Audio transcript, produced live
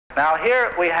Now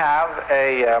here we have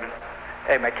a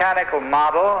mechanical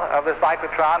model of the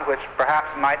cyclotron which perhaps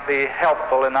might be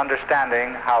helpful in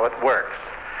understanding how it works.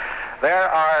 There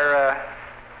are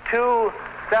two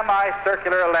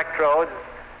semicircular electrodes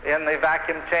in the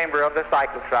vacuum chamber of the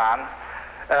cyclotron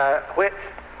which,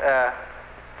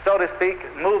 so to speak,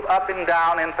 move up and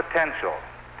down in potential.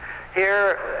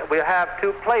 Here we have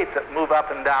two plates that move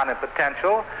up and down in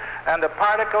potential, and the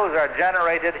particles are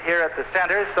generated here at the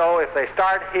center. So if they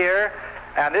start here,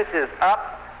 and this is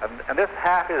up, and this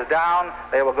half is down,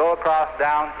 they will go across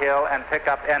downhill and pick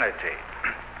up energy.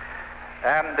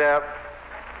 And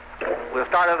we'll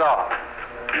start it off.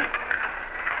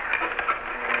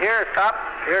 Here it's up,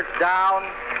 here it's down,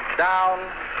 down,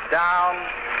 down,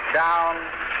 down,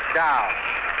 down.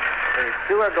 These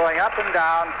two are going up and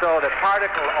down, so the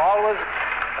particle always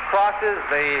crosses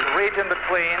the region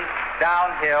between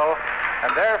downhill,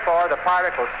 and therefore the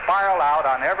particles spiral out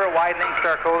on ever-widening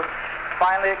circles,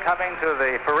 finally coming to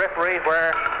the periphery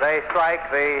where they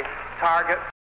strike the target